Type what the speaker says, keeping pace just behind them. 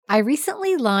I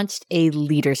recently launched a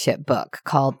leadership book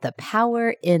called The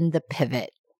Power in the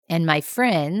Pivot, and my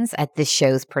friends at this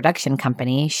show's production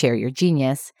company, Share Your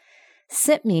Genius,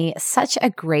 sent me such a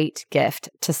great gift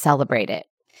to celebrate it.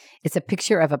 It's a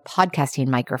picture of a podcasting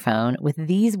microphone with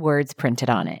these words printed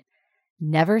on it.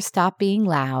 Never stop being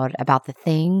loud about the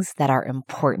things that are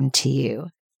important to you.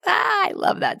 I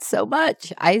love that so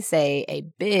much. I say a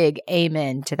big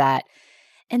amen to that.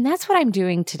 And that's what I'm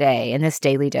doing today in this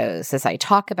daily dose as I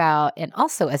talk about and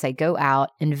also as I go out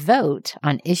and vote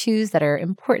on issues that are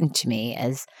important to me.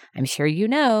 As I'm sure you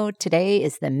know, today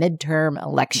is the midterm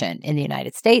election in the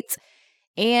United States,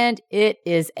 and it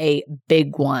is a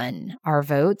big one. Our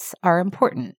votes are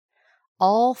important.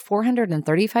 All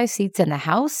 435 seats in the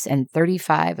House and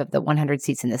 35 of the 100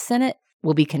 seats in the Senate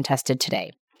will be contested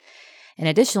today. And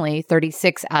additionally,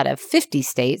 36 out of 50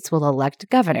 states will elect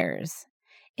governors.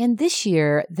 And this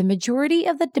year, the majority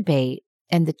of the debate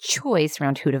and the choice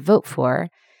around who to vote for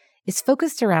is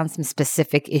focused around some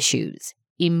specific issues,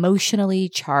 emotionally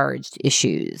charged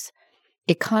issues,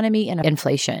 economy and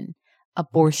inflation,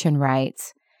 abortion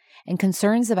rights, and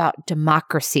concerns about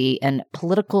democracy and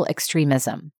political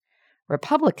extremism.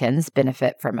 Republicans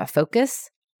benefit from a focus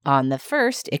on the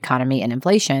first, economy and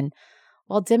inflation,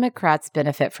 while Democrats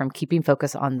benefit from keeping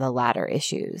focus on the latter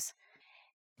issues.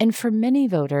 And for many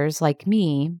voters like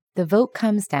me, the vote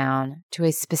comes down to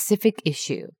a specific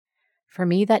issue. For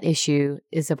me, that issue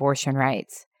is abortion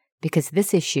rights, because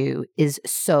this issue is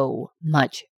so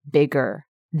much bigger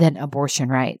than abortion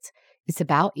rights. It's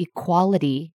about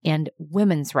equality and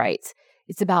women's rights.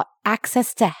 It's about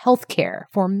access to health care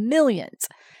for millions.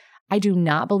 I do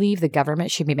not believe the government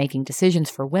should be making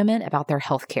decisions for women about their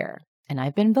health care, and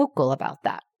I've been vocal about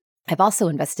that. I've also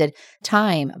invested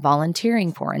time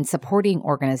volunteering for and supporting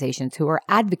organizations who are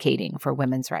advocating for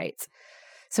women's rights.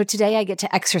 So today I get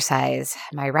to exercise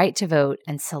my right to vote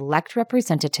and select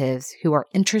representatives who are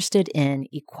interested in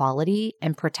equality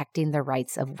and protecting the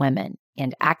rights of women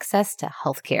and access to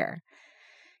health care.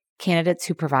 Candidates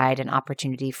who provide an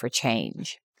opportunity for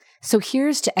change. So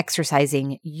here's to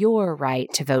exercising your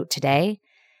right to vote today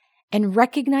and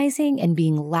recognizing and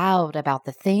being loud about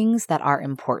the things that are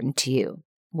important to you.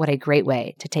 What a great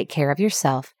way to take care of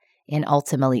yourself and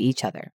ultimately each other.